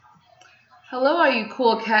Hello, all you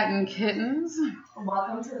cool cat and kittens.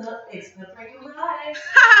 Welcome to It's the Freaking Life.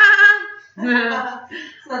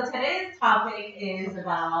 So today's topic is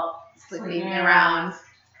about Sleeping around.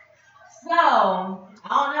 So, I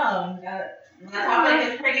don't know. The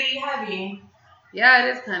topic is pretty heavy. Yeah,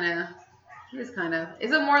 it is kind of.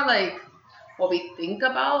 Is it more like what we think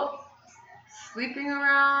about sleeping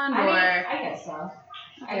around, or? I guess so.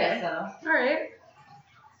 Okay. I guess so. All right.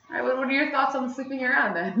 What are your thoughts on sleeping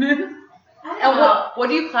around then? I don't know. What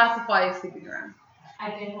do you classify as sleeping around? I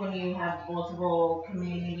think when you have multiple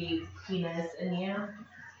community penis in you.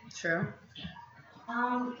 True. I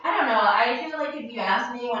don't know. I feel like if you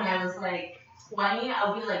asked me when I was like 20, I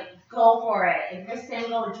would be like, go for it. If you're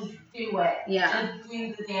single, just do it. Yeah. Just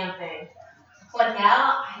do the damn thing. But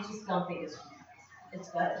now, I just don't think it's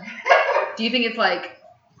good. Do you think it's like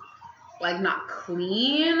not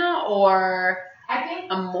clean, or I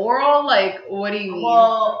think immoral? Like, what do you mean?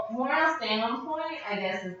 Well, moral standpoint, I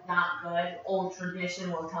guess is not good. Old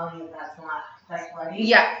tradition will tell you that's bloody.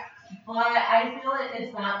 Yeah. But I feel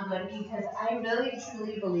it's not good because I really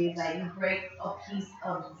truly believe that you break a piece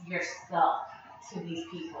of yourself to these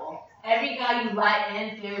people. Every guy you let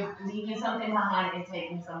in, they're leaving something behind and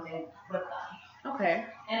taking something with them. Okay.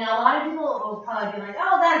 And a lot of people will probably be like,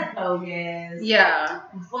 oh, that's bogus. Yeah.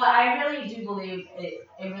 But I really do believe it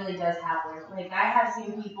really does happen. Like, I have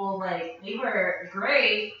seen people, like, they were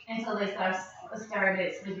great until they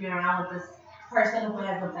started sleeping around with this person who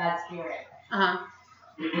has a bad spirit. Uh-huh.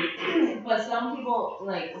 But some people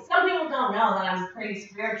don't know that I'm pretty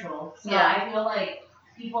spiritual. So Yeah. I feel like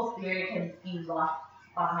people's spirit can be left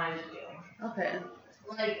behind you. Okay.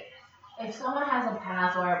 Like, if someone has a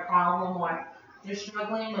past or a problem or you're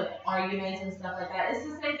struggling with arguments and stuff like that, it's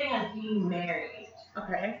the same thing as being married.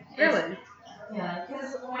 Okay. Really? Yeah,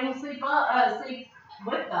 because when you sleep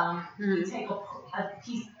with them, you take a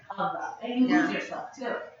piece of them, and you lose yourself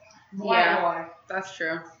too. More. That's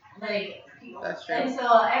true. That's true. And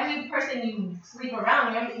so every person you sleep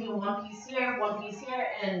around, you're getting one piece here, and one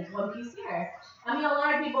piece here. I mean, a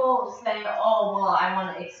lot of people say, "Oh, well, I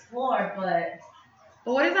want to explore," but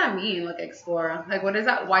what does that mean, like explore? Like, what is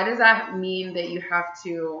that? Why does that mean that you have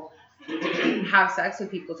to have sex with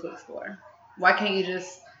people to explore? Why can't you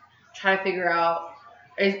just try to figure out?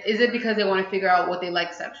 Is it because they want to figure out what they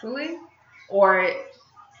like sexually, or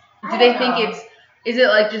do they think it's? Is it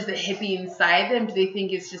like just the hippie inside them? Do they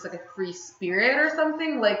think it's just like a free spirit or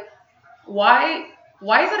something? Like, why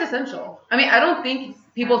is that essential? I mean, I don't think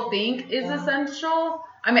people think it's essential.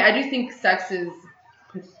 I mean, I do think sex is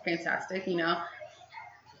fantastic, you know.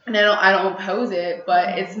 And I don't oppose it,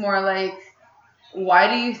 but it's more like, why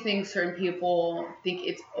do you think certain people think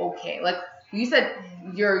it's okay? Like you said,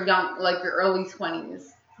 you're young, like your early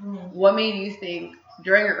 20s. What made you think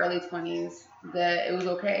during your early 20s that it was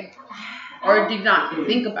okay? Or did you not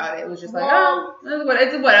think about it? It was just like,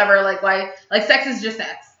 it's whatever. Like, why? Like, sex is just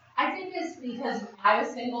sex. I think it's because I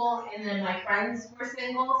was single and then my friends were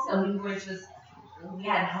single, so we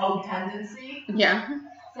had hoe tendency. Yeah.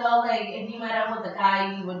 So, like, if you met up with a guy,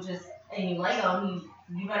 and you like him,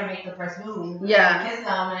 you better make the first move. Yeah. Kiss him,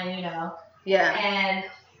 and, Yeah. And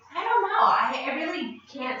I don't know. I really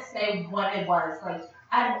can't say what it was. Like,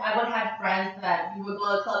 I would have friends that we would go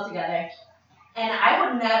to the club together, and I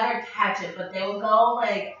would never catch it, but they would go,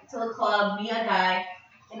 like, to the club, meet a guy,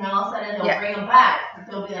 and all of a sudden they'll bring him back.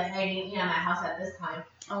 They'll be like, hey, meet me at my house at this time.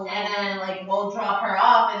 Oh. And then, like, we'll drop her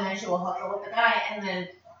off, and then she will hook up with the guy, and then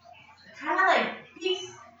kind of like, peace.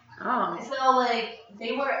 Oh. So, like,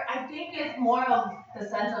 I think it's more of the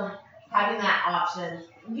sense of having that option.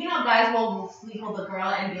 You know, guys will sleep with a girl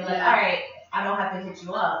and be like, all right, I don't have to hit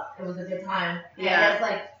you up. It was a good time. Yeah. And it's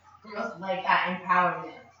like, girls like that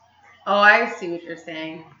empowerment. Oh, I see what you're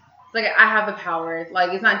saying. It's like, I have the power.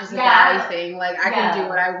 Like, it's not just a guy thing. Like, I can do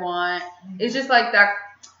what I want. It's just like that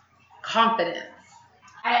confidence.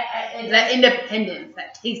 That independence,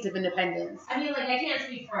 that taste of independence. I mean, like, I can't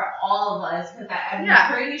speak for all of us, because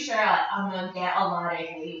I'm pretty sure I'm going to get a lot of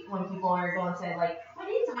hate when people are going to say, like, what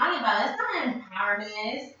are you talking about? It's not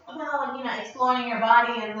empowerment. It's about, like, exploring your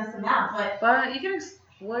body and this and that. But you can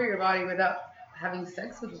explore your body without having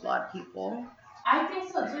sex with a lot of people. I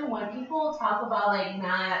think so, too. When people talk about, like,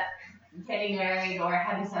 not getting married or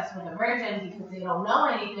having sex with a virgin because they don't know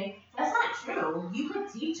anything, that's not true. You could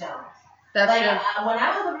teach them. That's true. When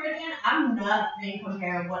I was a virgin, I'm nothing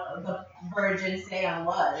compared to what the virgins say I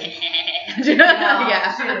was.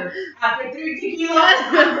 Yeah. True. After 3 tequilas,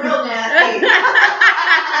 I'm real nasty.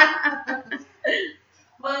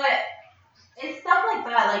 But it's stuff like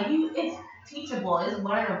that. Like, it's teachable. It's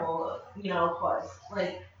learnable. Of course.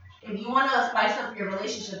 Like, if you want to spice up your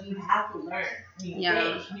relationship, you have to learn new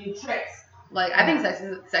things, new tricks. Like, I think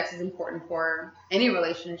sex is important for any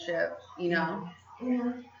relationship, you know?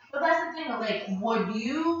 Yeah. But that's the thing, like, would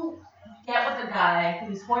you get with a guy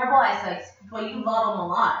who's horrible at sex, but you love him a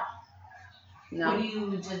lot? No. Would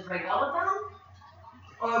you just break up with them?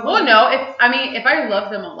 Or Well, no. If I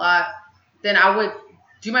love them a lot, then I would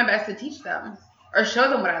do my best to teach them or show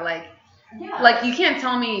them what I like. Yeah. Like, you can't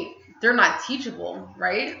tell me they're not teachable,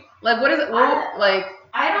 right? Like, what is it? Well, like,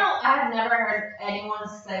 I've never heard anyone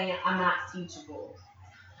say I'm not teachable.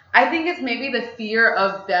 I think it's maybe the fear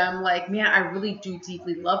of them, like, man, I really do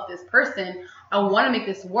deeply love this person. I want to make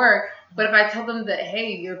this work. But if I tell them that,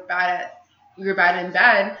 hey, you're bad in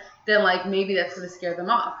bed, then, like, maybe that's going to scare them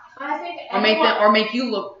off. I think or make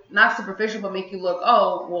you look not superficial, but make you look,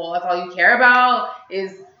 oh, well, that's all you care about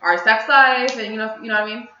is our sex life, and you know what I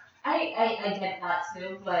mean. I get that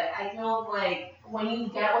too, but I feel like when you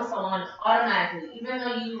get with someone automatically, even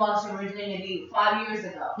though you lost your virginity 5 years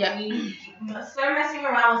ago, when you start messing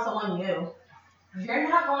around with someone new, you're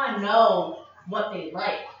not going to know what they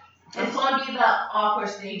like. It's going to be the awkward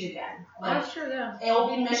stage again. Like, that's true, yeah. It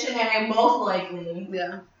will be missionary most likely.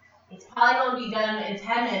 Yeah. It's probably going to be done in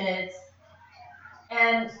 10 minutes.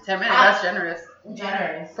 And 10 minutes, that's generous.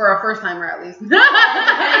 Generous. For a first timer, at least. Depending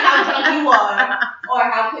how drunk you are, or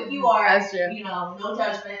how quick you are. That's true. You know, no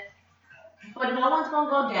judgment. But no one's going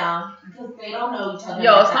to go down because they don't know each other.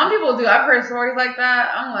 Yo, some people do. I've heard stories like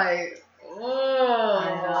that. I'm like, oh. I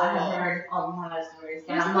know, I have heard a lot of stories.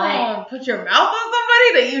 You're just gonna put your mouth on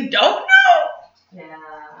somebody that you don't know? Yeah.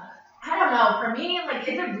 I don't know. For me, like,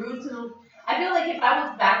 is it rude to... I feel like if I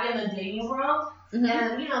was back in the dating world, and,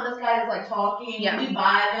 you know, this guy is, like, talking, we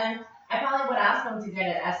vibing, I probably would ask him to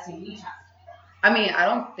get an STD check. I mean, I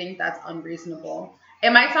don't think that's unreasonable.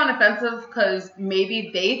 It might sound offensive because maybe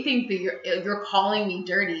they think that you're calling me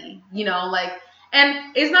dirty, you know, like,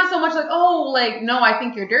 and it's not so much like, oh, like, no, I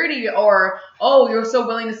think you're dirty, or, oh, you're so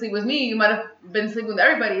willing to sleep with me, you might have been sleeping with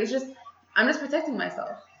everybody. It's just, I'm just protecting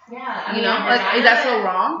myself. Yeah. I mean, like, is that so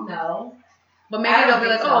wrong? No. But maybe they'll be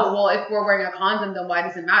like, oh, well, if we're wearing a condom, then why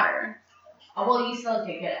does it matter? Oh, well, you still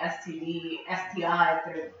can get STI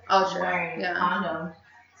through wearing a condom.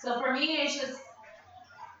 So for me, it's just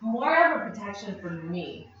more of a protection for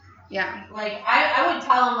me. Yeah. Like, I would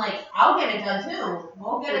tell him, like, I'll get it done too.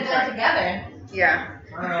 We'll get it done together. Yeah.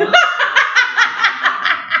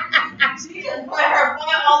 She just put her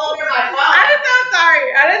foot all over my phone. I'm so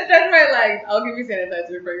sorry. I didn't stretch my legs. I'll give you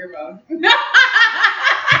sanitizer for your phone.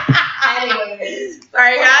 Anyways.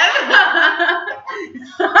 Sorry, guys.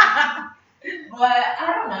 But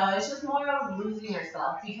I don't know. It's just more of losing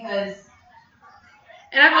yourself because.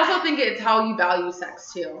 And I also think it's how you value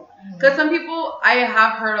sex too. Because some people, I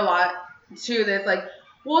have heard a lot too, that's like,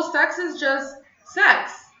 well, sex is just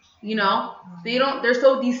sex. You know, they're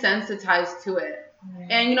so desensitized to it.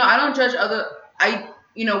 And, you know, I don't judge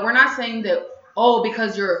we're not saying that, oh,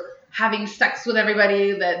 because you're having sex with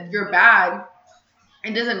everybody that you're bad.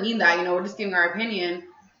 It doesn't mean that, you know, we're just giving our opinion,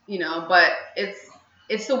 you know, but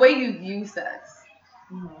it's the way you view sex.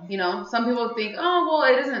 You know, some people think, oh, well,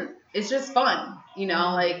 it's just fun, you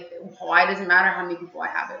know, like, why does it matter how many people I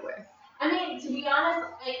have it with? I mean, to be honest,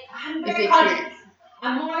 like,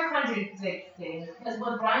 I'm more contradicting because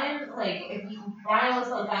with Brian, like, Brian was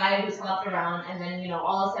a guy who slept around and then, you know,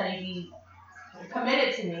 all of a sudden he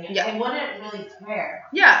committed to me. I wouldn't really care.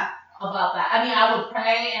 Yeah. About that. I mean, I would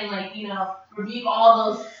pray and, like, you know, rebuke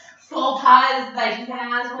all those soul ties that he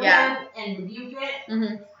has with him and rebuke it.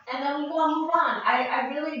 And then we go and move on. I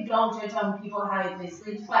really don't judge on people how they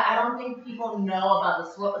sleep, but I don't think people know about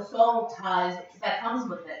the soul ties that comes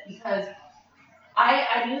with it because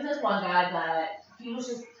I knew this one guy that he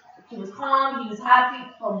was calm, he was happy,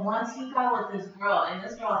 but once he got with this girl, and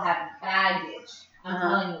this girl had baggage, I'm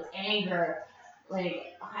telling you, anger,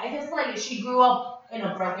 like, I guess, like, she grew up in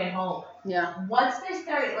a broken home. Yeah. Once they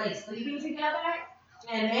started, like, sleeping together,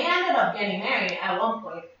 and they ended up getting married at one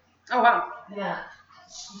point. Oh, wow. Yeah.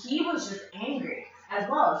 He was just angry as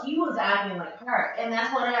well. He was acting like her. And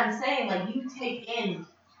that's what I'm saying, like, you take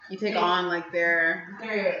on, like, their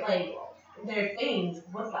things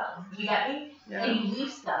with them. You got me? Yeah. And you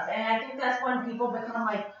leave stuff. And I think that's when people become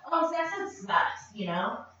like, oh, sex is sex, you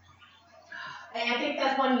know? And I think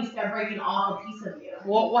that's when you start breaking off a piece of you.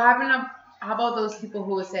 Well, how about those people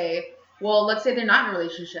who would say, well, let's say they're not in a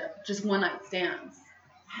relationship, just one night stands?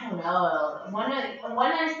 I don't know. One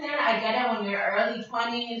night stand, I get it when you're early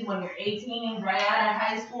 20s, when you're 18, right out of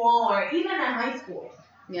high school, or even in high school.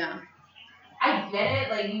 Yeah. I get it.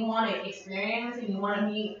 Like, you want to experience and you want to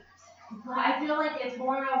meet. But I feel like it's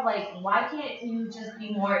more of, like, why can't you just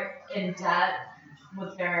be more in depth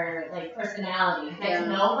with their, like, personality? Get to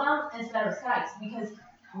know them instead of sex. Because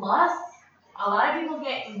lust a lot of people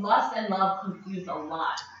get lust and love confused a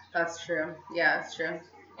lot. That's true. Yeah, that's true.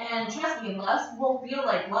 And trust me, lust will feel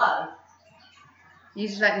like love.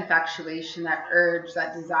 Usually that infatuation, that urge,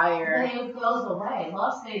 that desire. But it goes away.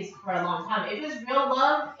 Love stays for a long time. If it's real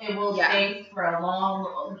love, it will stay for a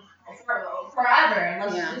forever.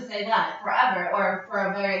 Let's just say that, forever, or for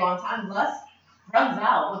a very long time. Lust runs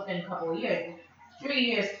out within a couple of years. 3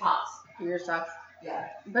 years tops. 3 years tops. Yeah.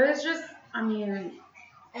 But it's just, I mean.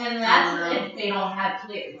 And that's if they don't have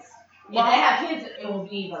kids. Well, if they have kids, it will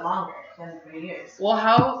be even longer than 3 years. Well,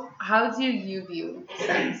 how do you view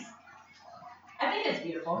sex? I think it's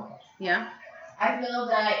beautiful. Yeah. I feel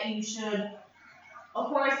that you should, of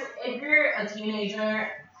course, if you're a teenager,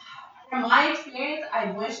 from my experience,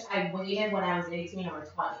 I wish I waited when I was 18 or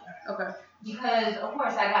 20. Okay. Because, of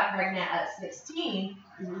course, I got pregnant at 16,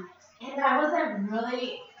 and I wasn't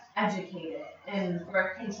really educated in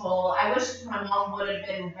birth control. I wish my mom would have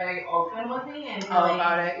been very open with me and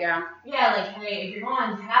about it, yeah. Yeah, like, hey, if you're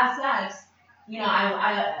going to have sex, you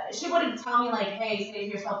know, she wouldn't tell me, like, hey,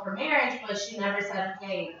 save yourself for marriage, but she never said,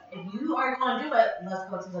 hey, if you are going to do it, let's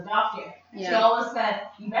go to the doctor. Yeah. She always said,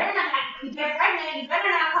 you better not get pregnant, you better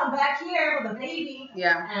not come back here with a baby.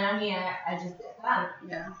 Yeah. And I mean, I just did that.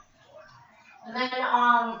 Yeah. And then,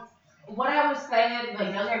 what I would say,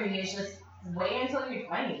 like, younger me is just wait until you're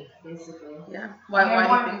 20, basically. Yeah. Why do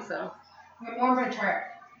you think so? You're more mature.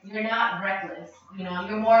 You're not reckless. You know,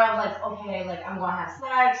 you're more of like, okay, like, I'm going to have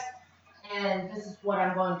sex, and this is what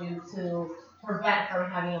I'm going to do to prevent from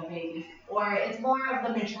having a baby. Or it's more of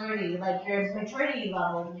the maturity, like your maturity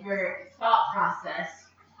level, your thought process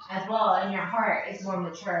as well, and your heart is more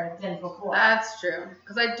mature than before. That's true.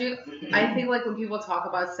 Because I think like when people talk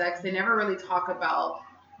about sex, they never really talk about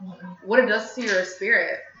what it does to your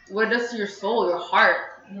spirit, what it does to your soul, your heart.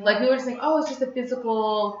 Like people just think, oh, it's just a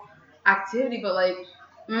physical activity, but like,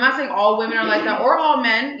 I'm not saying all women are like that or all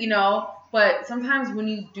men, you know, but sometimes when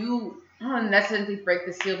you do, I don't necessarily break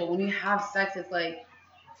the seal, but when you have sex, it's like,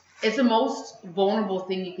 it's the most vulnerable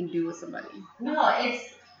thing you can do with somebody. No,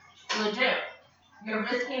 it's legit. You're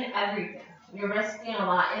risking everything. You're risking a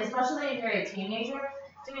lot, and especially if you're a teenager.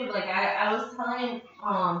 Dude, like, I was telling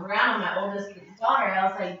Brianna, my oldest daughter, I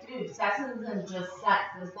was like, dude, sex isn't just sex.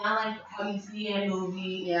 It's not like how you see in a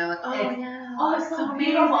movie. Yeah, like, it's so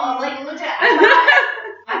beautiful. Like, legit,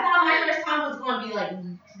 I thought my first time was going to be, like,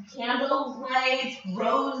 candle lights,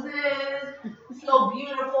 roses, so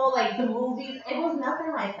beautiful, like, the movies. It was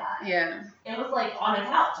nothing like that. Yeah. It was, like, on a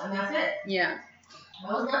couch, and that's it. Yeah.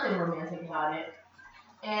 There was nothing romantic about it.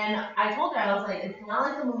 And I told her, I was like, it's not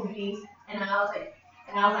like the movies. And I was like,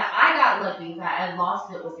 I got lucky that I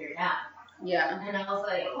lost it with your dad. Yeah. And I was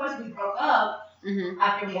like, of course we broke up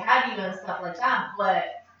after we had you and stuff like that, but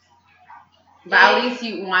at least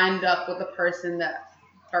you wind up with the person that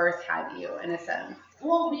first had you, in a sense.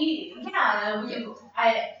 Well, I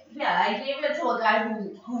gave it to a guy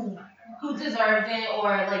who deserved it, or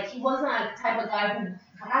like he wasn't a type of guy who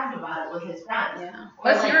bragged about it with his friends. Yeah.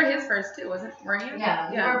 Plus, like, you were his first too, weren't you?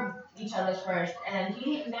 Yeah, we were each other's first, and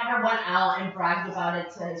he never went out and bragged about it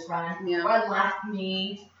to his friends, or left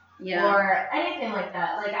me, or anything like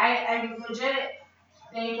that. Like I legit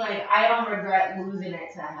think like I don't regret losing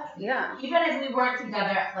it to him. Yeah. Even if we weren't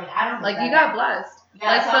together, like I don't. Like you got blessed.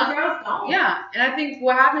 Yeah, like some girls don't. Yeah, and I think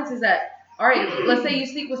what happens is that, all right, let's say you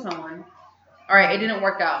sleep with someone, all right, it didn't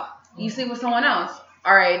work out. You sleep with someone else,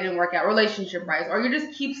 all right, it didn't work out, relationship wise, or you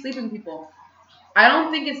just keep sleeping with people. I don't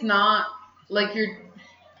think it's not like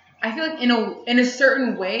I feel like in a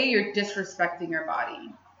certain way you're disrespecting your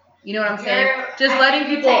body. You know what I'm saying? Just letting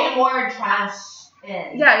people take more trash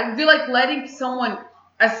in. Yeah, I feel like letting someone,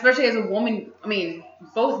 especially as a woman, I mean,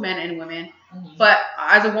 both men and women, but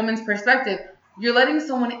as a woman's perspective, you're letting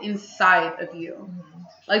someone inside of you.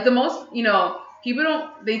 Like the most, people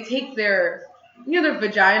they take their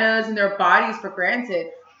vaginas and their bodies for granted.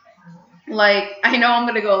 Like, I know I'm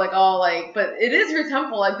going to go like, oh, like, but it is your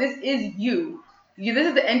temple. Like, this is you. This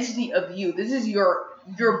is the entity of you. This is your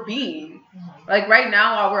being. Like, right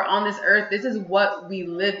now, while we're on this earth, this is what we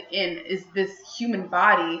live in, is this human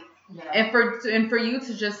body. Yeah. And for you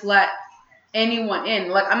to just let anyone in.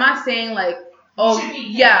 Like, I'm not saying, like, oh,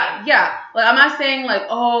 yeah. Like, I'm not saying, like,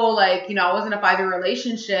 oh, like, I was in a 5-year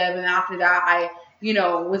relationship, and after that, I,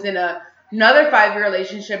 was in another 5-year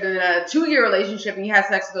relationship, and then a 2-year relationship, and you had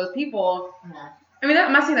sex with those people. Yeah. I mean,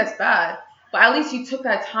 I'm not saying that's bad, but at least you took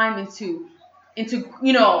that time into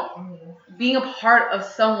being a part of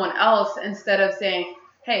someone else instead of saying,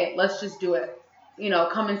 hey, let's just do it.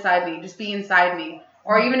 Come inside me, just be inside me.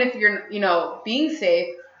 Or even if you're, being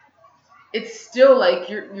safe, it's still like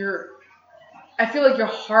I feel like your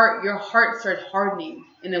heart starts hardening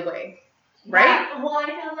in a way. right? Yeah, well, I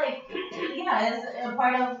feel like, yeah, it's a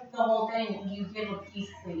part of the whole thing. You give a piece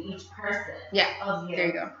to each person of you. There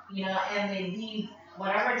you go. You know, and they leave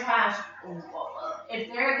whatever trash.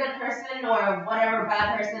 If they're a good person or whatever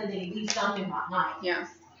bad person, they leave something behind. Yeah.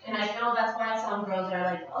 And I feel that's why some girls are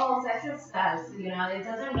like, oh, sex is sex. You know, it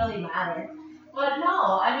doesn't really matter. But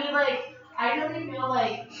no, I mean, like, I really feel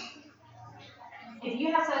like if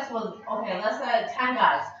you have sex with, okay, let's say 10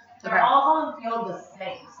 guys, they're all going to feel the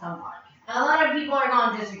same somewhat. And a lot of people are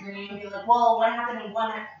going to disagree and be like, well, what happened if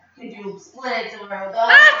one could do splits or the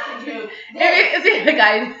other could do this? The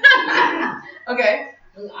guys. Okay.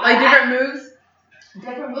 Like different moves?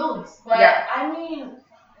 Different moves. But, yeah. I mean,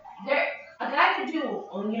 a guy could do,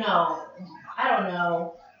 you know, I don't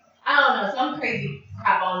know, some crazy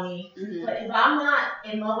crap on me. Mm-hmm. But if I'm not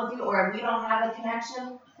in love with you or we don't have a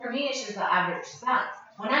connection, for me, it's just the average sex.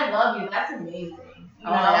 When I love you, that's amazing. You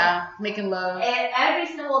know? Yeah, making love. And every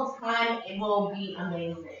single time, it will be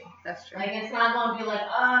amazing. That's true. Like, it's not going to be like,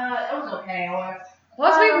 it was okay, or...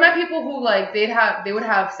 Plus, we've met people who, like, they would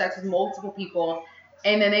have sex with multiple people,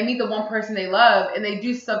 and then they meet the one person they love, and they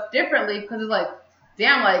do stuff differently, because it's like,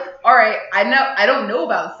 damn, like, all right, I don't know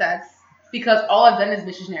about sex, because all I've done is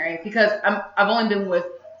missionary, because I've been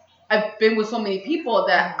with so many people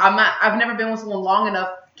that I've never been with someone long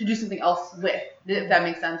enough to do something else with, if that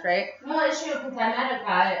makes sense, right? No, it's true, because I met a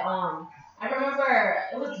guy, I remember,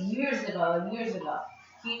 it was years ago,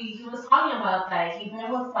 he was talking about that, he'd been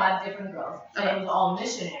with 5 different girls, and it was all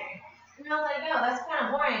missionary. And I was like, yo, that's kind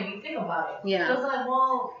of boring if you think about it. Yeah. It was like,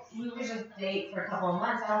 well, we were just date for a couple of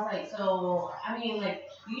months. I was like, so, I mean, like,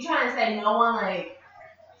 you trying to say no one, like,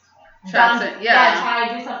 try to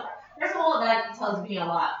do something. First of all, that tells me a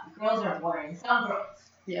lot. Girls are boring. Some girls.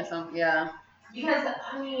 Yeah. Because,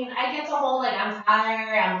 I mean, I get the whole, like, I'm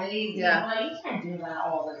tired, I'm lazy, yeah. but you can't do that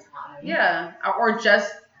all the time. Yeah. Or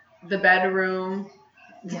just the bedroom.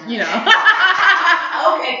 Yeah. You know.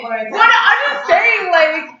 Okay, Corey. Well, I'm just saying,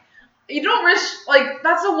 like, you don't risk, like,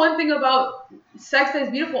 that's the one thing about sex that is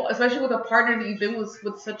beautiful, especially with a partner that you've been with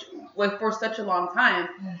for such a long time.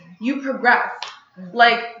 Mm-hmm. You progress. Mm-hmm.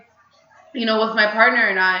 Like, you know, with my partner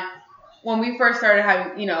and I, when we first started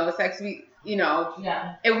having, you know, sex, it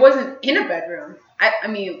wasn't in a bedroom. I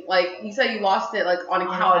mean, like, you said you lost it, like, on a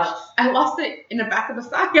couch. I lost it in the back of a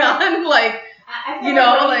scion, like, I feel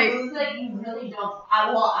like you really don't.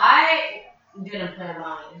 I didn't plan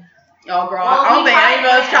mine. Oh, girl, I don't think any of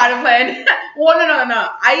us tried to plan. Well, no.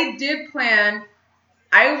 I did plan.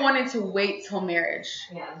 I wanted to wait till marriage.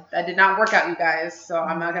 Yeah. That did not work out, you guys. So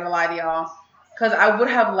I'm not gonna lie to y'all, because I would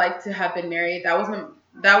have liked to have been married. That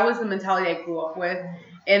was the mentality I grew up with,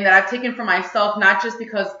 and that I've taken for myself, not just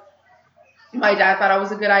because my dad thought it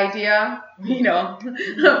was a good idea, you know,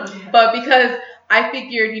 but because I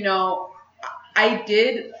figured, you know, I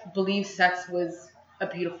did believe sex was a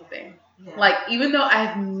beautiful thing. Yeah. Like, even though I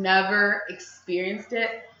have never experienced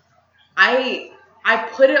it, I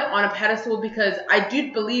put it on a pedestal because I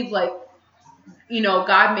do believe, like, you know,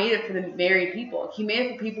 God made it for the married people. He made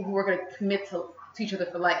it for people who were going to commit to each other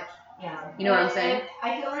for life. Yeah. You know what I'm saying?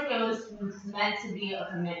 I feel like it was meant to be a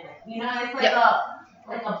commitment. You know, it's like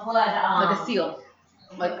a blood. Like a seal.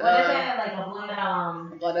 Like, what is it? Like a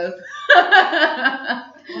blood. Blood oath.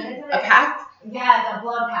 What is it? A pact? Yeah, it's a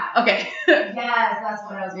blood pact. Okay. Yes, that's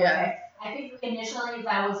what I was going to say. I think initially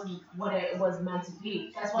that was what it was meant to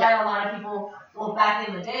be. That's why a lot of people, well, back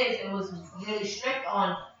in the days, it was really strict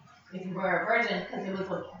on if you were a virgin because it was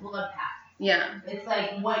a blood pact. Yeah. It's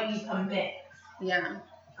like what you commit. Yeah.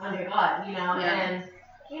 Under God, you know? Yeah. And,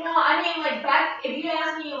 you know, I mean, like, back, if you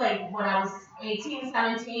ask me, like, when I was 18,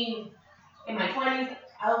 17, in my 20s,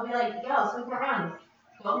 I would be like, yo, sleep around.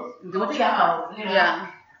 Go do what you want. You know?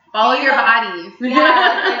 Yeah. Follow your body.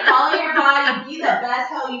 Yeah, like, follow your body. Be the best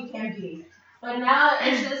hell you can be. But now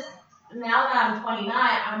it's just, now that I'm 29,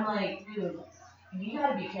 I'm like, dude, you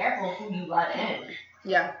gotta be careful who you let in.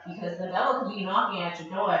 Yeah. Because the devil could be knocking at your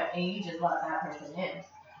door and you just let that person in.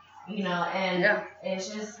 You know, and it's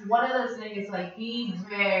just one of those things, like, be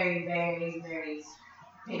very, very, very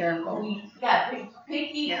careful.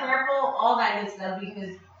 Picky, careful, all that good stuff,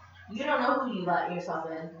 because you don't know who you let yourself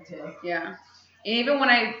into. Yeah. And even when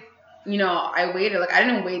I waited, like, I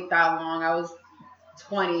didn't wait that long. I was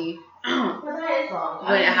 20. But that is long.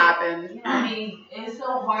 When it happened. You know, I mean, it's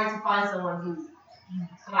so hard to find someone who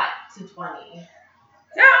got to 20.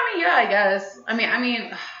 Yeah, I guess. I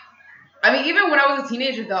mean, even when I was a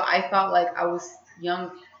teenager, though, I felt like I was young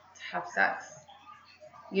to have sex.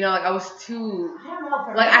 You know, like, I was too. I don't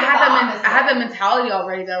know. Like, I had that mentality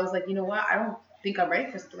already that I was like, you know what? I don't think I'm ready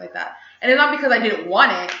for something like that. And it's not because I didn't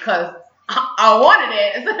want it, because I wanted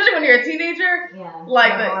it, especially when you're a teenager. Yeah.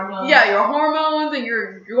 Like Your your hormones, and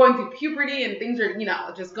you're going through puberty, and things are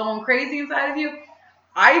just going crazy inside of you.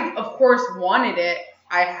 I of course wanted it.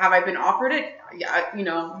 I been offered it. Yeah,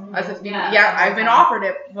 as a female, I've been offered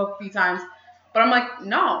it a few times, but I'm like,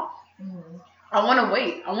 no. I want to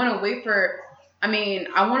wait. I want to wait for. I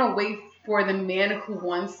want to wait for the man who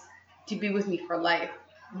wants to be with me for life.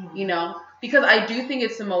 Because I do think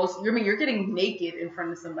it's the most. You're getting naked in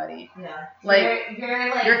front of somebody. Yeah. Like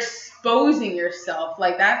you're exposing yourself.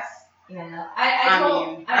 Like that's. Yeah.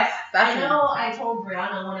 I told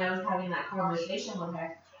Brianna when I was having that conversation with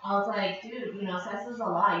her. I was like, dude, sex is a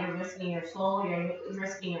lot. You're risking your soul. You're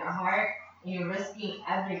risking your heart. And you're risking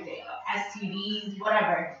everything. STDs,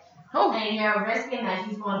 whatever. Oh. And you're risking that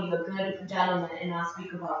he's going to be a good gentleman and not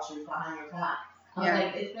speak about you behind your back. I was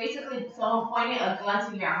like, it's basically someone pointing a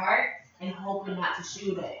gun to your heart and hoping not to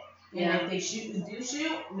shoot it. And if they do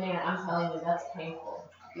shoot, man, I'm telling you, that's painful.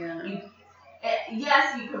 Yeah.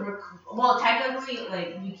 Yes, you could. Technically,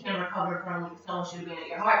 like you can recover from someone shooting at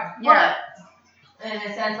your heart. Yeah. But in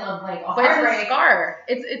a sense of like a heartbreak. It's a scar.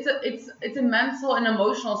 It's a mental and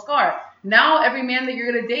emotional scar. Now every man that you're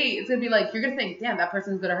gonna date, it's gonna be like you're gonna think, damn, that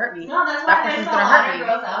person's gonna hurt me. No, that's why there's a lot of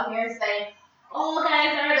girls out here saying, "All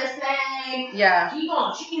guys are the same. Yeah. He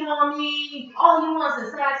gonna cheat on me. All he wants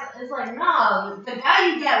is sex." It's like, no, the guy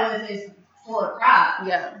you get with is full of crap.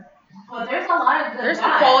 Yeah. But there's a lot of good There's guys.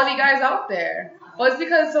 some quality guys out there. Well, it's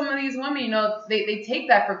because some of these women, they take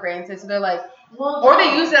that for granted, so they're like, or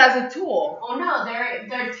they use it as a tool. Oh no,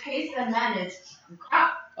 their taste in men is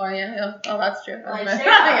crap. Oh yeah. Oh, that's true. Like, straight up.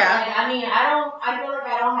 Yeah. I feel like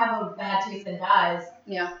I don't have a bad taste in guys.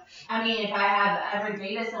 Yeah. If I have ever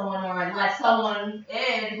dated someone or let someone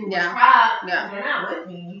in who was Yeah. crap, Yeah. they're not with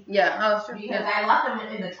me. Yeah. Oh, that's true. Because I left them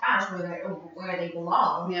in the trash where they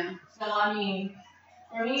belong. Yeah. So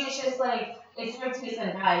for me, it's just like it's your taste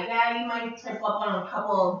in guy. Yeah, you might trip up on a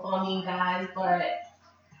couple of bummy guys, but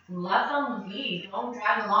let them be. Don't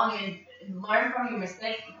drag along and learn from your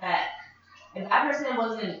mistakes. That if that person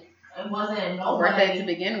wasn't worth it to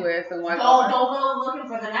begin with, and why don't go looking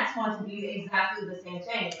for the next one to be exactly the same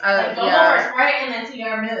thing. Don't go for Sprite and then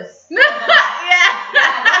Sierra Mist. Yeah,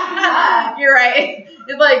 you're right.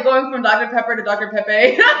 It's like going from Dr. Pepper to Dr.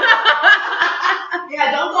 Pepe.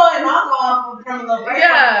 Yeah, don't go and knock off from the break.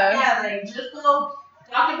 Yeah, just go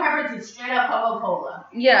Dr. Pepper to straight up Coca-Cola.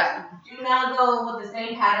 Yeah. Do not go with the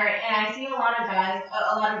same pattern. And I see a lot of guys,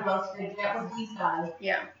 a lot of girls that get with these guys.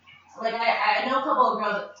 Yeah. Like I know a couple of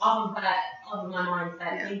girls off of my mind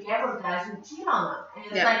that they get with guys who cheat on them. And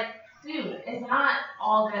it's like, dude, it's not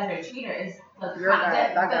all guys are cheaters. It's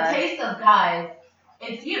the taste of guys.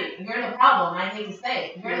 It's you. You're the problem. I hate to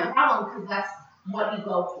say it. You're the problem because that's what you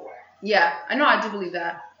go for. Yeah, I know. I do believe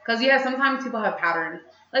that. Because, sometimes people have patterns.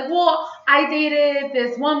 Like, well, I dated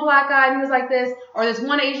this one black guy and he was like this, or this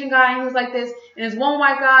one Asian guy and he was like this, and this one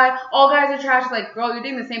white guy. All guys are trash. Like, girl, you're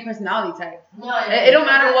dating the same personality type. No, it don't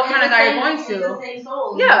matter what kind of guy you're going to. It's the same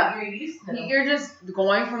soul. Yeah, you're used to. You're just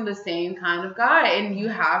going from the same kind of guy, and you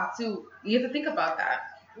have to think about that.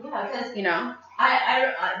 Yeah, because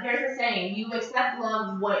I there's a saying, you accept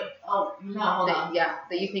love that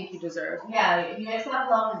you think you deserve. Yeah, you accept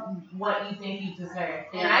love what you think you deserve.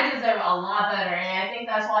 And I deserve a lot better. And I think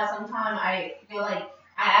that's why sometimes I feel like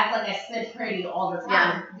I act like I sit pretty all the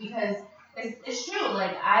time. Because it's true.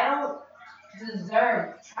 Like, I don't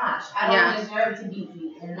deserve trash. I don't deserve to be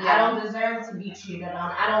beaten. I don't deserve to be cheated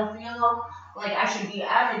on. I don't feel like I should be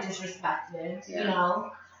ever disrespected,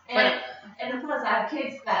 And plus, I have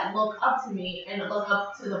kids that look up to me and look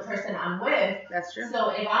up to the person I'm with. That's true. So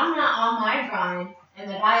if I'm not on my grind and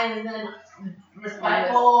the guy isn't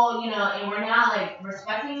respectful, and we're not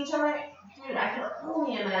respecting each other, dude, I can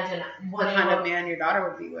only imagine what kind of man your daughter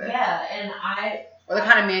would be with. Yeah, or the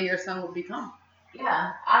kind of man your son would become.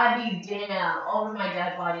 Yeah, I'd be damn over my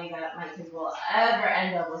dead body that my kids will ever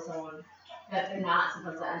end up with someone that they're not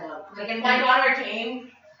supposed to end up. Like, if my daughter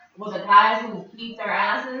came with a guy who beat their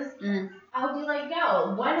asses, I would be like,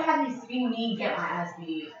 yo, when have you seen me get my ass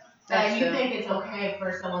beat? That you think it's okay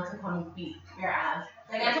for someone to come and beat your ass?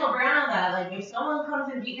 Like, I told Brianna that, if someone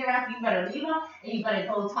comes and beat your ass, you better leave them, and you better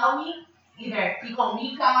go tell me, either you gonna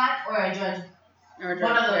meet God or a judge.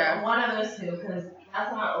 One of those two, because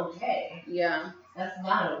that's not okay. Yeah. That's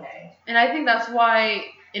not okay. And I think that's why,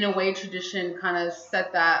 in a way, tradition kind of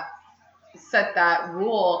set that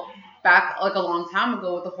rule back a long time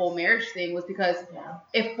ago with the whole marriage thing, was because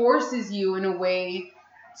it forces you in a way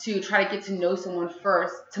to try to get to know someone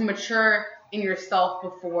first, to mature in yourself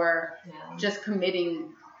before just committing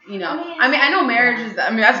you know, I know marriage is,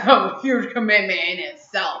 that's a huge commitment in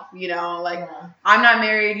itself, you know, like, I'm not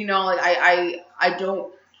married, you know, like, I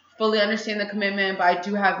don't fully understand the commitment, but I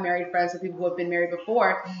do have married friends of people who have been married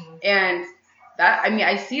before, and that,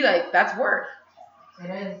 I see, like, that's work. It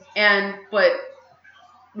is. But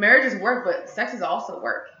marriage is work, but sex is also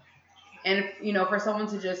work. And, if, you know, for someone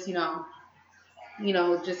to just, you know,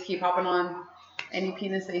 just keep hopping on any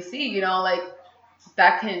penis they see, you know, like,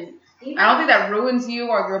 that can, I don't think that ruins you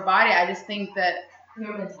or your body. I just think that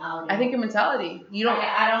your mentality. I think your mentality. You don't,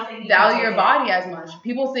 I don't think you value your body as much.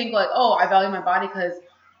 People think like, oh, I value my body because,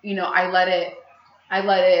 you know, I let it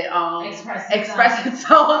express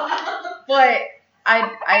itself. But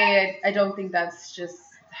I don't think that's just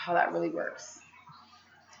how that really works.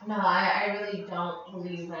 No, I really don't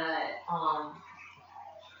believe that. I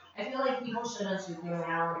feel like people shouldn't sleep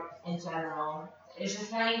around in general. It's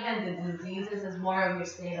just not even the diseases, it's more of your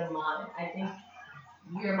state of mind. I think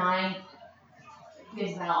your mind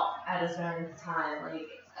gives out at a certain time, like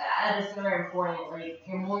at a certain point, like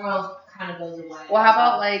your morals kind of goes away. Well, how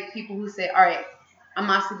about like people who say, all right, I'm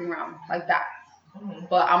not sleeping around like that,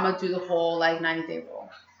 but I'm going to do the whole like 90-day rule.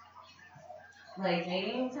 Like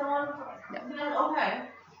dating someone? Yeah. Okay.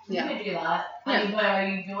 You could do that. Yeah. I mean, but are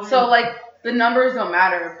you doing so like the numbers don't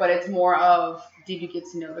matter, but it's more of, did you get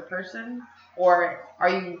to know the person, or are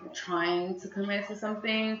you trying to commit to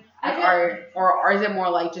something, like, or is it more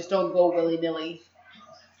like just don't go willy nilly?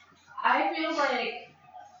 I feel like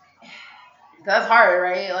that's hard,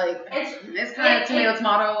 right? Like it's kind of tomato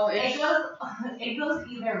tomato. It goes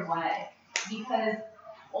either way, because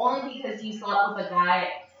only because you slept with a guy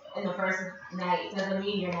in the first night doesn't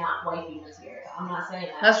mean you're not wifey material. I'm not saying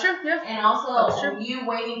that. That's true, yeah. And also, you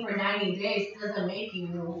waiting for 90 days doesn't make you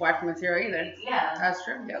wifey material either. Yeah. That's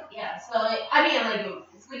true, yep. Yeah, so, I mean, like,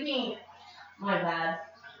 sleeping, my bad.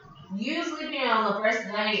 You sleeping on the first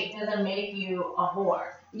night doesn't make you a whore.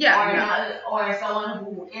 Yeah. Or someone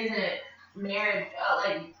who isn't married,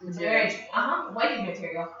 wifey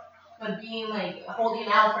material. But being, like, holding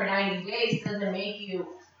out for 90 days doesn't make you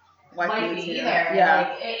wifey either. Yeah.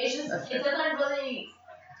 Like, it's just, it doesn't really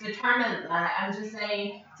determine that. I'm just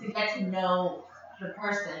saying to get to know the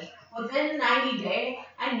person. Within 90 days,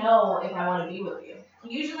 I know if I want to be with you.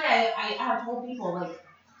 Usually, I have told people, like,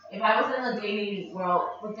 if I was in the dating world,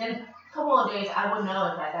 within a couple of days, I would know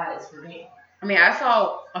if that guy is for me. I mean,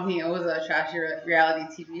 it was a trashy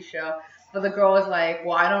reality TV show, but the girl was like,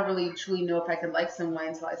 well, I don't really truly know if I could like someone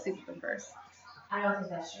until I sleep with them first. I don't think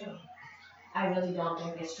that's true. I really don't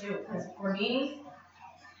think it's true. Because for me,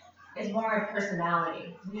 it's more of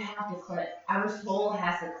personality. We have to click. Our soul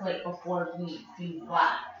has to click before we do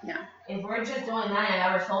what. Yeah. If we're just doing that and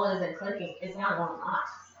our soul isn't clicking, it's not going to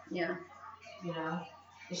last. Yeah. You know?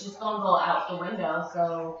 It's just going to go out the window.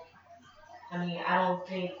 So, I mean, I don't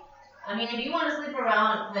think... I mean, if you want to sleep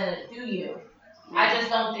around, then do you. Yeah. I just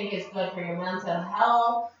don't think it's good for your mental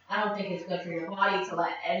health. I don't think it's good for your body to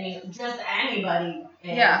let anybody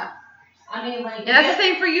in. Yeah. I mean, like... And that's the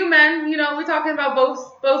same for you, men. You know, we're talking about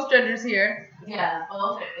both genders here. Yeah,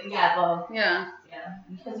 both. Yeah, both. Yeah. Yeah,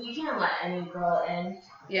 because you can't let any girl in.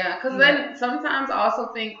 Yeah, because then sometimes I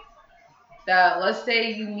also think that, let's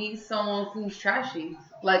say you meet someone who's trashy.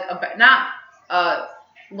 Like,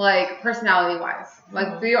 like personality-wise.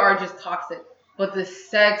 Like, they are just toxic. But the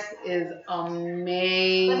sex is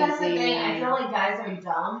amazing. But that's the thing. I feel like guys are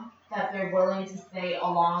dumb that they're willing to stay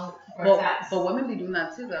along for sex. But women be doing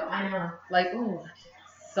that too, though. I know. Like, ooh,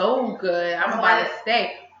 so good. I'm about to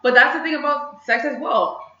stay. But that's the thing about sex as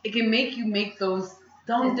well. It can make you make those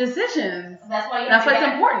dumb decisions. That's why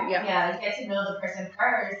it's important. Yeah. Yeah, get to know the person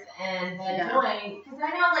first, and then doing. Because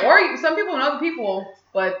I know, like. Or some people know the people,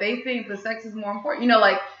 but they think the sex is more important. You know,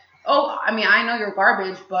 like, oh, I mean, I know you're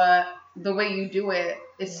garbage, but the way you do it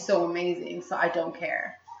is so amazing, so I don't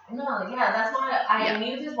care. No, yeah, that's why I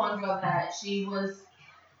knew this one girl that she was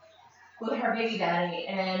with her baby daddy,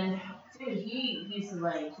 and dude, he used to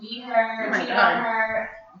like beat her, cheat on her,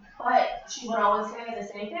 but she would always say the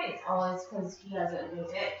same things, always because he has a good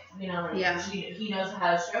dick, you know, like he knows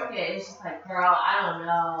how to stroke it. It's just like, girl, I don't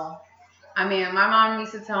know. I mean, my mom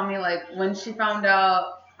used to tell me, like, when she found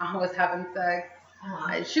out I was having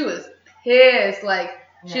sex, she was pissed. Like,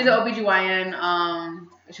 she's an OBGYN.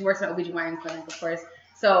 She works in an OBGYN clinic, of course.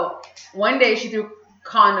 So one day she threw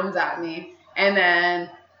condoms at me, and then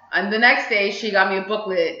the next day she got me a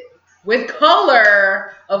booklet with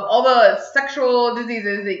color of all the sexual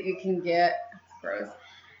diseases that you can get. Gross.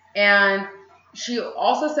 And she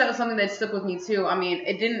also said something that stuck with me too. I mean,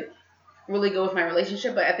 it didn't really go with my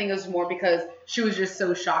relationship, but I think it was more because she was just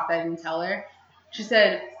so shocked that I didn't tell her. She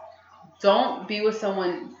said, don't be with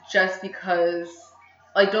someone just because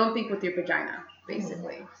like, don't think with your vagina,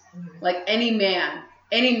 basically. Mhm. Like, any man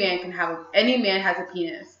has a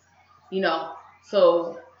penis, you know.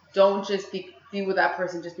 So don't just be with that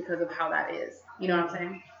person just because of how that is. You know what I'm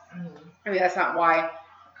saying? Mhm. I mean, that's not why.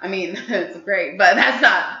 I mean, it's great, but that's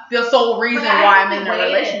not the sole reason But why I I'm think in you a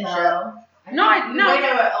waited, relationship. though. No, I It did,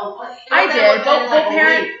 was but like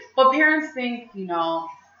a week. parents think, you know,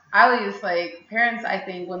 at least like parents, I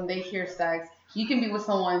think when they hear sex, you can be with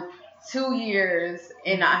someone 2 years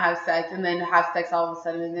and not have sex, and then have sex all of a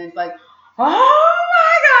sudden, and then it's like, oh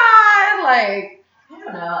my god, like I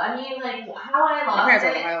don't know. I mean, like, how I my lost parents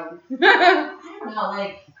it. are wild. I don't know.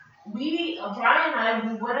 Like, Brian and I,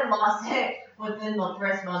 we would have lost it within the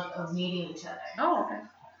first month of meeting each other. Oh, okay.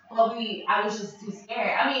 But I was just too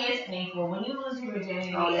scared. I mean, it's painful. When you lose your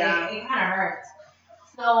virginity, Oh, yeah. it kind of hurts.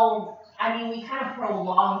 So, I mean, we kind of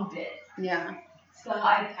prolonged it. Yeah. So,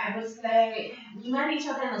 I would say we met each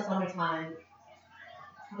other in the summertime.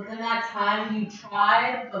 Within that time, we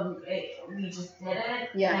tried, but we just didn't.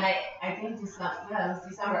 Yeah. And I think it was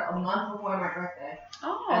December, a month before my birthday.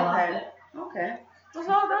 Oh, I lost okay. it. Okay.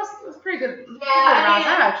 That's pretty good. Yeah, I mean,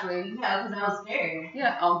 actually. Yeah, because I was scared.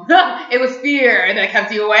 Yeah. Oh, it was fear that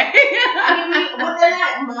kept you away. I mean, within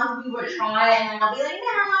that month, we would try, and then I'll be like,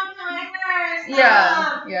 no, I'm not first.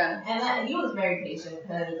 Yeah. Yeah. And then he was very patient,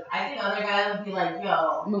 because I think other guys would be like,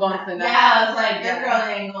 yo. Move on to the next. Yeah, it's like, this girl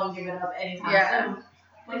ain't going to give it up anytime soon. Yeah.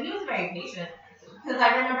 But he was very patient, because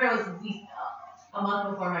I remember it was a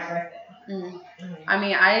month before my birthday. Mm-hmm. I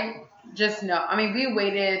mean, I just know. I mean, we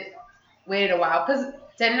waited a while, because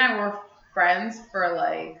Ted and I were friends for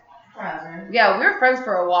like forever. Yeah, we were friends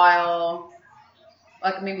for a while,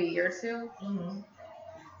 like maybe a year or two,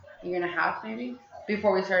 a year and a half maybe,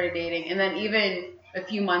 before we started dating. And then even a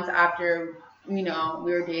few months after, you know,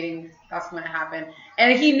 we were dating, that's when it happened.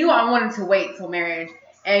 And he knew I wanted to wait till marriage.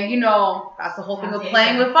 And, you know, that's the whole thing of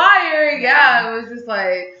playing with fire. Yeah, it was just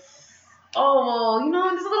like, oh, well, you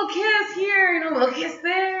know, just a little kiss here, you know, a little kiss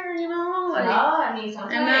there, you know. Like, no, I mean,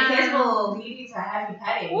 sometimes a kiss will lead you to happy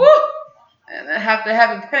petting. Woo! And I have to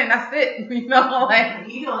have a petting, that's it. You know, like.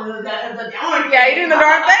 You doing the darn thing. Yeah, you doing the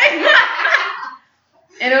darn thing.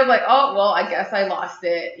 And it was like, oh, well, I guess I lost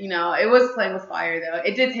it. You know, it was playing with fire, though.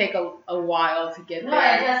 It did take a while to get there. No,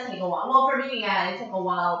 it does take a while. Well, for me, yeah, it took a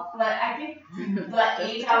while. But I think the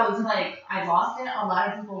age I was like, I lost it, a lot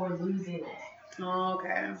of people were losing it. Oh,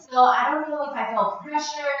 okay. So I don't know if I felt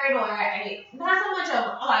pressured or not so much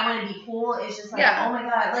of, oh, I want to be cool. It's just like, oh my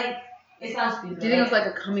God, like, it sounds stupid. Do you think it was like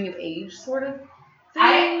a coming of age sort of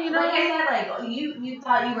thing, you know? Like I said, like, you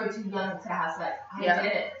thought you were too young to have sex. I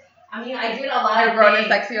did it. I mean, I did a lot of You're grown and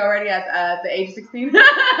sexy already at the age of 16?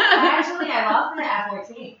 Actually, I lost it at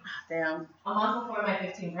 14. Damn. A month before my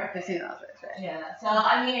 15th birthday. 15, that's right. Yeah. So,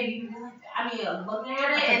 I mean, looking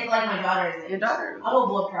at it, it's like my daughter's age. Your daughter. I will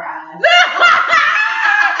whoop her ass.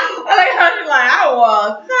 I like how she's like, I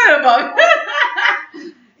was. Son of a.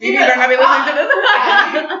 You better not be listening to this.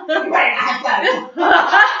 You better not have that.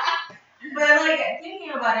 But, like,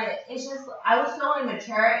 thinking about it, it's just, I was so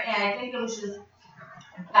immature, and I think it was just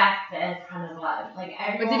back then kind of vibe. Like,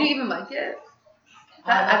 everyone. But did you even like it?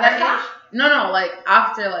 At that age? No, like,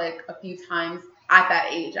 after, like, a few times at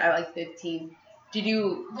that age, at, like, 15, did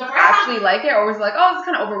you actually like it, or was it like, oh, it's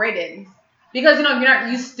kind of overrated? Because, you know,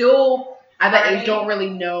 you still, at that age, don't really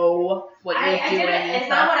know what you're doing. It's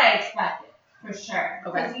not what I expected, for sure.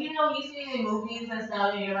 Okay. Because, you know, you see it in movies and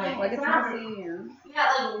stuff, and you're like, it's not really. Yeah,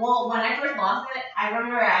 like, well, when I first lost it, I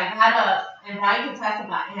remember I got up, and Ryan could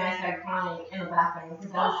testify, and I started crying in the bathroom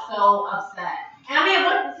because I was so upset. And I mean,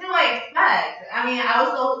 what do I expect? I mean, I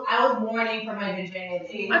was mourning for my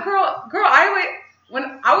virginity. My girl,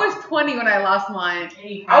 when I was 20 when I lost mine,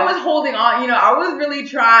 I was holding on, you know, I was really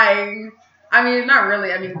trying. I mean, not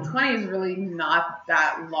really. I mean, 20 is really not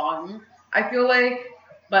that long, I feel like.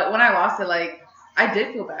 But when I lost it, like, I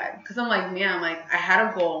did feel bad. Because I'm like, man, like, I had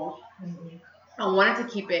a goal. Mm-hmm. I wanted to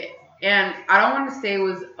keep it. And I don't want to say it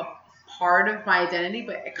was a part of my identity,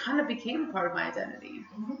 but it kind of became a part of my identity.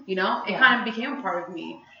 Mm-hmm. You know? It kind of became a part of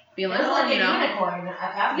me. Being like, oh, you know. Unicorn at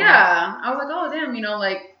that point. Yeah. I was like, oh, damn, you know,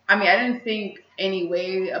 like, I mean, I didn't think any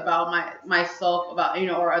way about myself, about, you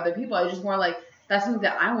know, or other people. I was just more like, that's something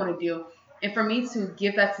that I want to do. And for me to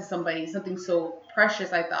give that to somebody, something so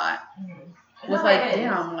precious, I thought, was like,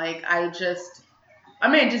 damn, like, I'm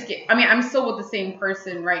still with the same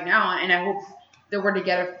person right now, and I hope that we're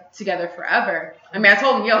together forever. I mean, I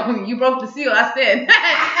told him, yo, you broke the seal, that's it.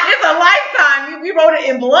 It's a lifetime. We wrote it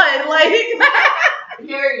in blood, like.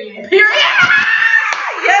 Period.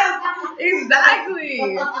 Yes,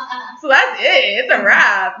 exactly. So that's it. It's a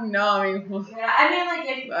wrap. You know, I mean. Yeah, I mean, like,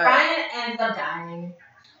 if Brian ends up dying,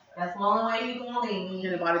 That's the only way you can leave me.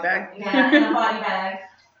 In a body bag. Yeah, in a body bag.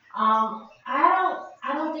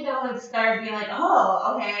 I don't think I would start being like,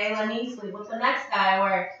 oh, okay, let me sleep with the next guy,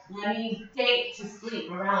 or let me date to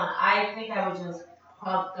sleep around. I think I would just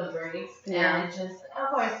pump the brakes and just, of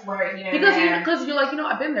course, flirt here and there. Because you're like,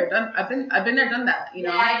 I've been there, done that,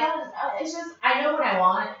 Yeah, I don't. It's just I know what I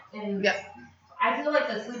want, and I feel like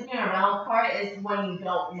the sleeping around part is when you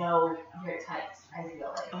don't know your type. I feel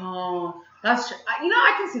like. Oh, that's true.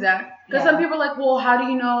 I can see that because some people are like, well, how do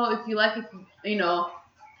you know if you like it?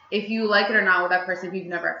 If you like it or not with that person if you've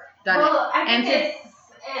never done it. Well, I think it's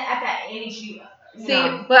at that age you see,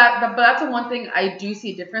 but that's the one thing I do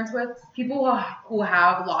see a difference with people who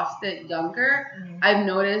have lost it younger. Mm-hmm. I've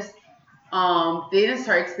noticed they didn't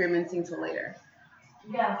start experimenting till later.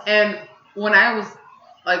 Yeah. And when I was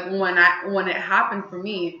like when it happened for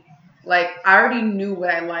me, like I already knew what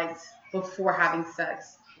I liked before having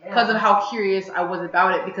sex because of how curious I was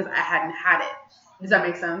about it because I hadn't had it. Does that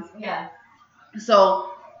make sense? Yeah. So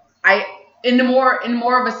in more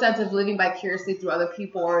of a sense of living vicariously through other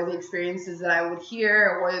people or the experiences that I would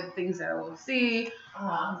hear or the things that I would see,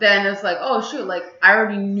 then it's like, oh shoot, like I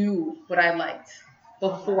already knew what I liked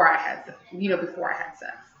before I had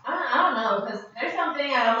sex. I don't know, because there's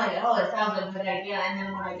something I'm like, oh, it sounds like a good idea, and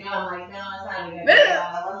then when I do, I'm like, no, it's not a good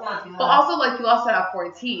idea. Let's not do that. But also, like, you lost that at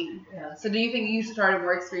 14. Yeah. So do you think you started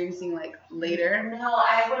more experiencing, like, later? No,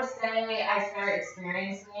 I would say I started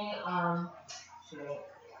experiencing,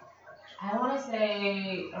 I want to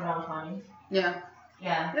say around 20. Yeah.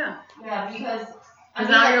 Yeah. Yeah. Yeah, because... Because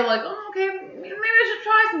now you're like, oh, okay, maybe I should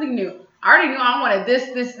try something new. I already knew I wanted this,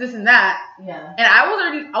 and that. Yeah. And I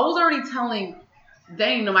was already telling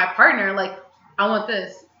Dane, my partner, like, I want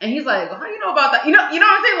this. And he's like, well, how do you know about that? You know what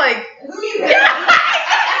I'm saying? Like,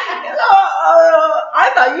 so,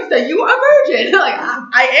 I thought you said you were a virgin. Like,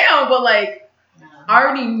 I am, but, like, I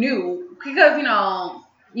already knew. Because,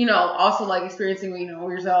 also, like, experiencing,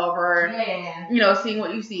 yourself or, seeing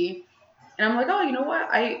what you see. And I'm like, oh, you know what?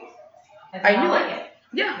 I knew like it.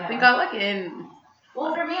 Yeah, I think I like it. And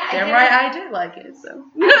well, for me, I did like it. So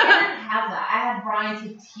I didn't have that. I had Brian to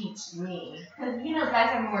teach me because guys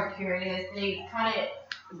are more curious. They kind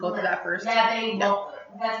of go to that first. Yeah,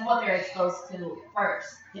 that's what they're exposed to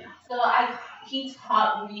first. Yeah. So he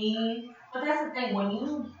taught me. But that's the thing. When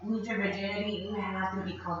you lose your virginity, you have to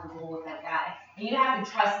be comfortable with that guy, and you have to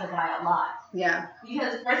trust the guy a lot. Yeah.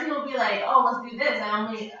 Because first he will be like, "Oh, let's do this," and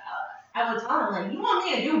I'm like, I would tell him like, "You want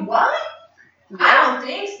me to do what?" Yeah. I don't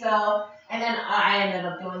think so. And then I ended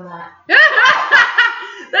up doing that.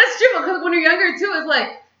 That's true, because when you're younger too, it's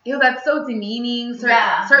like, that's so demeaning.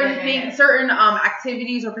 Certain things, certain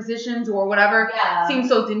activities or positions or whatever seem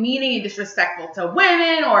so demeaning and disrespectful to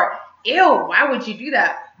women. Or why would you do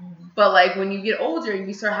that? Mm-hmm. But like when you get older,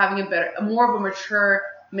 you start having a more of a mature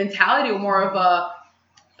mentality or more of a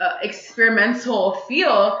experimental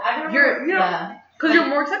feel. Because you're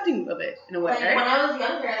more accepting of it in a way, right? When I was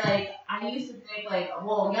younger, I used to think,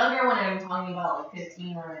 younger when I'm talking about,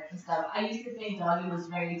 15 or stuff, I used to think doggy was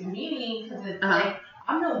very demeaning because it's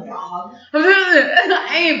I'm no dog.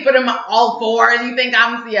 I ain't putting my all fours. You think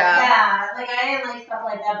I'm, Yeah, I didn't like stuff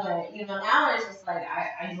like that, but, now it's just,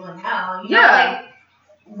 I do it now.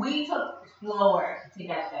 We took slower to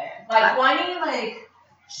get there. By 20,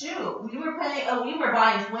 shoot, we were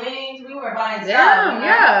buying swings, we were buying stuff.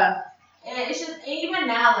 Yeah. And it's just, even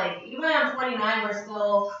now, even when I'm 29, we're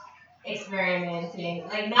still experimenting.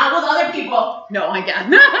 Not with other people. No, I guess.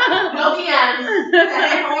 No DMs.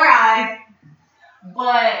 That or I.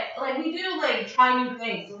 But, we do, try new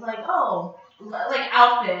things. It's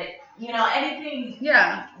outfit. Anything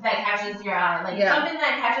that catches your eye. Something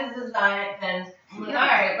that catches his eye, then I'm all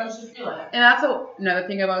right, let's just do it. And that's another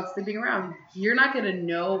thing about sleeping around. You're not going to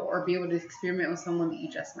know or be able to experiment with someone that you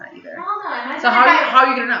just met either. No. So how are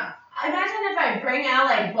you going to know? Imagine if I bring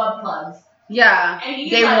out butt plugs. Yeah. And he's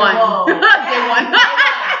Day one. Whoa. Day one.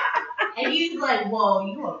 And he's like, whoa,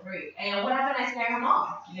 you a freak. And what happened? I scare him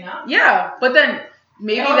off, Yeah, but then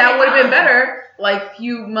maybe that would have been better,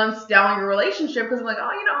 few months down your relationship, because I'm like,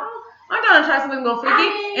 I'm gonna try something a little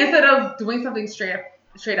freaky instead of doing something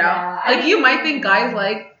straight out. You might think guys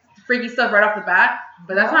like freaky stuff right off the bat,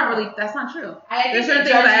 but that's not true. There's certain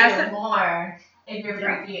things that I ask more. If you're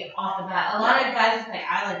freaky off the bat. A lot of guys say,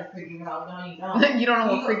 I like a freaky girl. No, you don't. You don't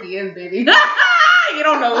know what freaky is, baby. You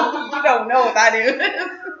don't know what that is.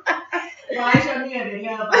 Ryan showed me a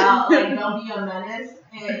video about, don't be a menace.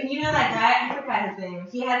 And you know that guy, I forgot his name.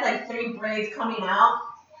 He had, 3 braids coming out.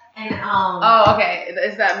 And, Oh, okay.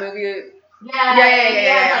 Is that movie? Yeah. He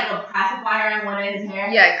has, a pacifier in one of his hair.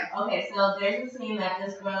 Yeah. Okay, so there's a scene that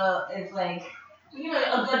this girl is, you know,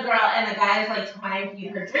 a good girl, and the guy is like trying to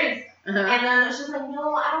feed her drinks. Uh-huh. And then she's like,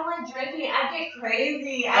 no, I don't like drinking. I get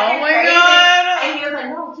crazy. Oh I get my crazy. God. And he was like,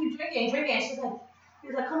 no, keep drinking. And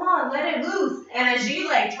he's like, come on, let it loose. And then she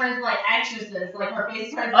like turns like exorcist, like her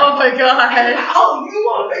face turns. Oh my God. And he's like, oh, you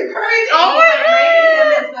want me crazy? Oh and he's my like raping him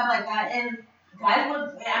God. and stuff like that. And guys would,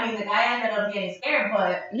 I mean, the guy ended up getting scared,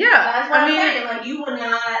 but Yeah. that's what I'm saying. Like, you would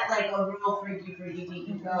not like a real freaky girl.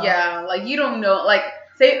 Yeah, like you don't know. Like,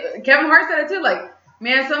 say Kevin Hart said it too. Like,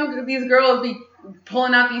 man, some of these girls be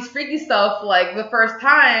pulling out these freaky stuff like the first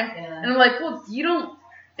time, Yeah. and I'm like, well, you don't.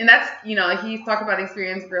 And that's, you know, he's talking about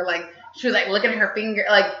experience where like she was like looking at her finger,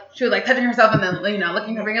 like she was like touching herself and then, you know,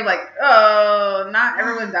 looking at her finger, like, oh, not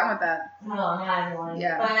everyone's down with that. No, not everyone.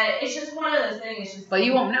 Yeah. But it's just one of those things. It's just. But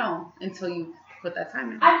you won't know until you put that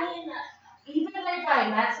time in. I mean, even if I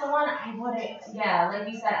met someone, I wouldn't. Yeah, like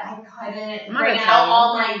you said, I couldn't I'm not bring gonna out tell you.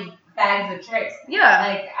 all my bags of tricks. Yeah.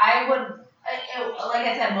 Like I would. Like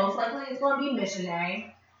I said, most likely it's going to be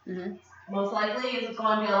missionary. Mm-hmm. Most likely it's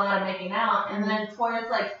going to be a lot of making out, and then towards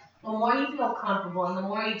like. The more you feel comfortable and the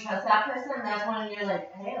more you trust that person, that's when you're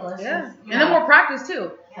like, hey, let's just. And the more practice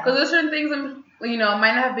too. Yeah. Because there's certain things, you know,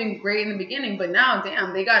 might not have been great in the beginning, but now,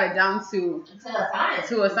 damn, they got it down to a science.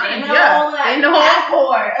 To a science, They know yeah. all that They know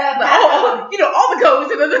passport. you know, all the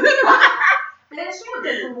codes. But it's true,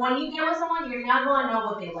 because when you get with someone, you're not going to know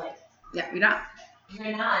what they like. Yeah, you're not.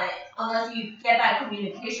 You're not, unless you get that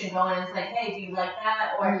communication going and it's like, hey, do you like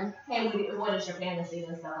that? Or, hey, what is your fantasy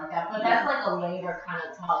and stuff like that. But that's like a later kind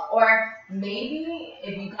of talk. Or maybe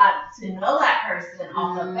if you got to know that person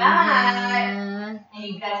off the bat and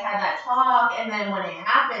you guys had that talk, and then when it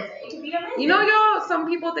happens, it can be amazing. You know, y'all, some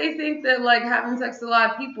people, they think that like having sex with a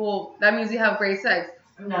lot of people, that means you have great sex.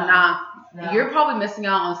 No. Nah. No. You're probably missing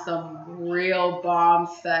out on some real bomb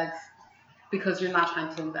sex because you're not trying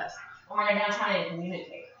to invest. Or you're not trying to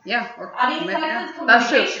communicate. Yeah. Sex is communication. That's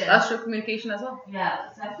true. That's true. Communication as well.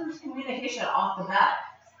 Yeah, sex is communication off the bat.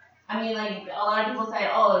 I mean, like, a lot of people say,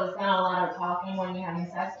 oh, it's not a lot of talking when you're having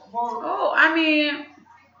sex. Well, I mean,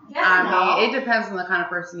 it depends on the kind of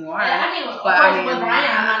person you are. Yeah, I mean, of course, with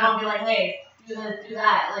Brian, I'm not going to be like, hey, do this, do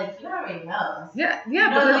that. Like, you already know. Yeah,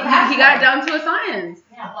 because he got it down to a science.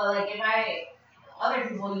 Yeah, but, like, other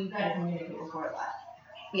people, you got to communicate before that.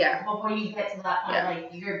 Yeah. Before you get to that point, like,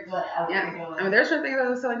 you're good at what you're doing. I mean, there's certain things I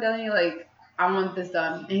was telling Danny, like, I want this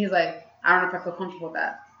done. And he's like, I don't know if I feel comfortable with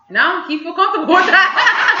that. Now he feel comfortable with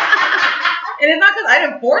that. And it's not because I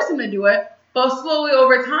didn't force him to do it, but slowly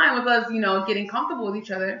over time with us, you know, getting comfortable with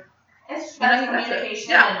each other. It's just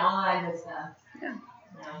communication and all that good stuff. Yeah.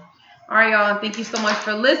 All right, y'all. Thank you so much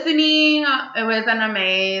for listening. It was an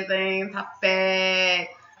amazing topic.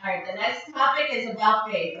 All right, the next topic is about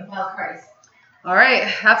faith, about Christ. All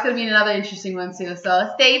right, that's going to be another interesting one too. So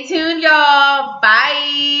stay tuned, y'all.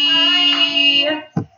 Bye.